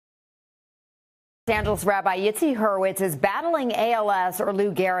Los Angeles Rabbi Yitzi Hurwitz is battling ALS, or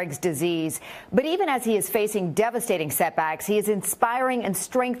Lou Gehrig's disease. But even as he is facing devastating setbacks, he is inspiring and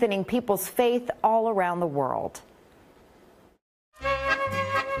strengthening people's faith all around the world.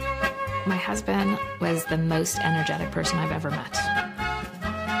 My husband was the most energetic person I've ever met.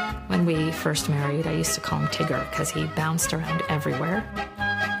 When we first married, I used to call him Tigger because he bounced around everywhere.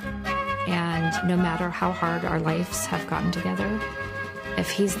 And no matter how hard our lives have gotten together, if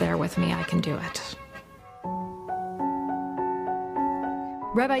he's there with me, I can do it.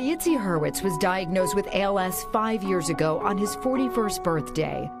 Rabbi Yitzi Hurwitz was diagnosed with ALS 5 years ago on his 41st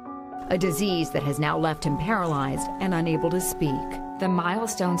birthday, a disease that has now left him paralyzed and unable to speak. The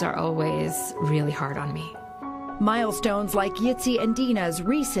milestones are always really hard on me. Milestones like Yitzi and Dina's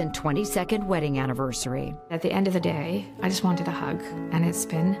recent 22nd wedding anniversary. At the end of the day, I just wanted a hug, and it's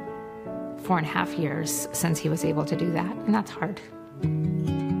been 4.5 years since he was able to do that, and that's hard.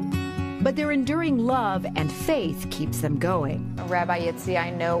 But their enduring love and faith keeps them going. Rabbi Yitzi, I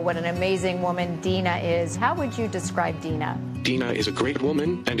know what an amazing woman Dina is. How would you describe Dina? Dina is a great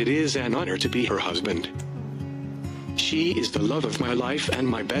woman, and it is an honor to be her husband. She is the love of my life and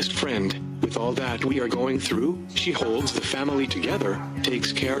my best friend. With all that we are going through, she holds the family together,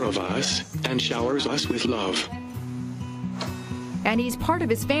 takes care of us, and showers us with love. And he's part of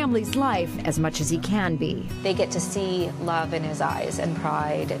his family's life as much as he can be. They get to see love in his eyes and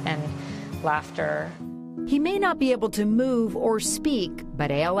pride and laughter. He may not be able to move or speak,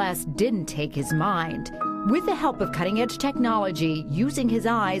 but ALS didn't take his mind. With the help of cutting-edge technology, using his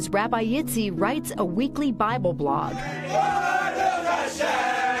eyes, Rabbi Yitzi writes a weekly Bible blog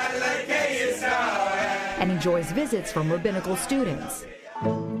and enjoys visits from rabbinical students.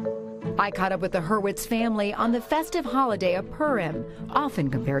 I caught up with the Hurwitz family on the festive holiday of Purim, often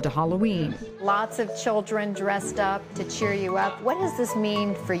compared to Halloween. Lots of children dressed up to cheer you up. What does this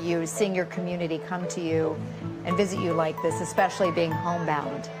mean for you, seeing your community come to you and visit you like this, especially being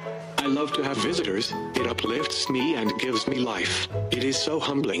homebound? I love to have visitors. It uplifts me and gives me life. It is so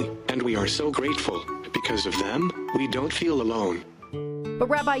humbling, and we are so grateful. Because of them, we don't feel alone. But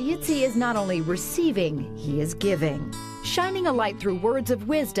Rabbi Yitzi is not only receiving, he is giving, shining a light through words of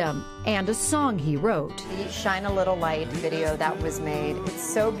wisdom and a song he wrote. The Shine a Little Light video that was made, it's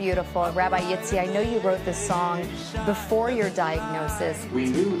so beautiful. Rabbi Yitzi, I know you wrote this song before your diagnosis. We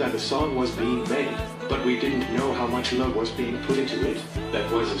knew that a song was being made, but we didn't know how much love was being put into it.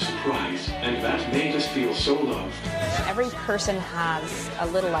 That was a surprise, and that made us feel so loved. Every person has a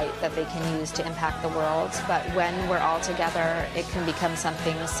little light that they can use to impact the world, but when we're all together, it can become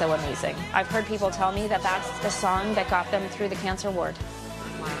something so amazing. I've heard people tell me that that's the song that got them through the cancer ward.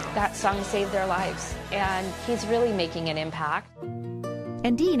 That song saved their lives, and he's really making an impact.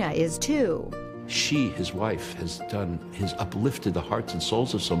 And Dina is too. She, his wife, has uplifted the hearts and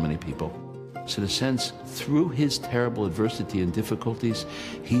souls of so many people. So in a sense, through his terrible adversity and difficulties,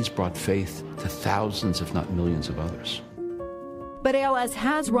 he's brought faith to thousands, if not millions of others. But ALS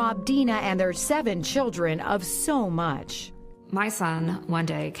has robbed Dina and their 7 children of so much. My son one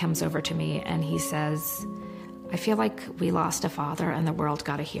day comes over to me and he says, I feel like we lost a father and the world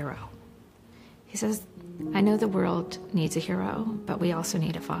got a hero. He says, I know the world needs a hero, but we also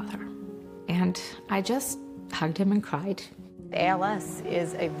need a father. And I just hugged him and cried. ALS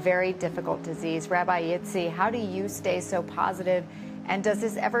is a very difficult disease. Rabbi Yitzi, how do you stay so positive, and does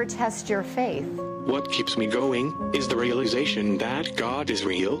this ever test your faith? What keeps me going is the realization that God is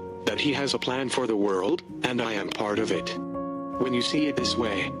real, that He has a plan for the world, and I am part of it. When you see it this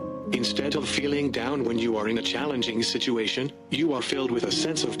way, instead of feeling down when you are in a challenging situation, you are filled with a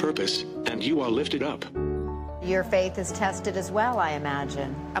sense of purpose, and you are lifted up. Your faith is tested as well, I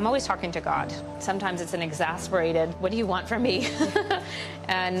imagine. I'm always talking to God. Sometimes it's an exasperated, what do you want from me?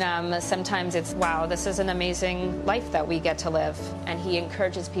 And sometimes it's, wow, this is an amazing life that we get to live. And he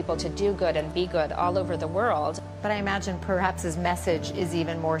encourages people to do good and be good all over the world. But I imagine perhaps his message is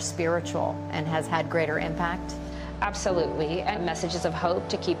even more spiritual and has had greater impact. Absolutely, and messages of hope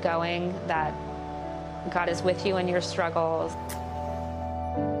to keep going, that God is with you in your struggles.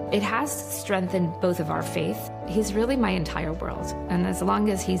 It has strengthened both of our faith. He's really my entire world, and as long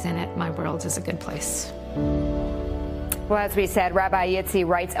as he's in it, my world is a good place. Well, as we said, Rabbi Yitzi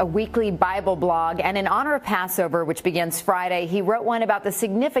writes a weekly Bible blog, and in honor of Passover, which begins Friday, he wrote one about the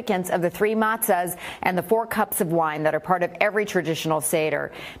significance of the 3 matzahs and the 4 cups of wine that are part of every traditional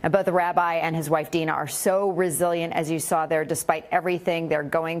Seder. Now, both the rabbi and his wife Dina are so resilient, as you saw there, despite everything they're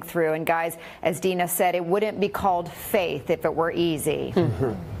going through. And guys, as Dina said, it wouldn't be called faith if it were easy.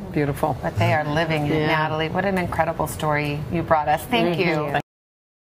 Beautiful. But they are living it, Natalie. What an incredible story you brought us. Thank you.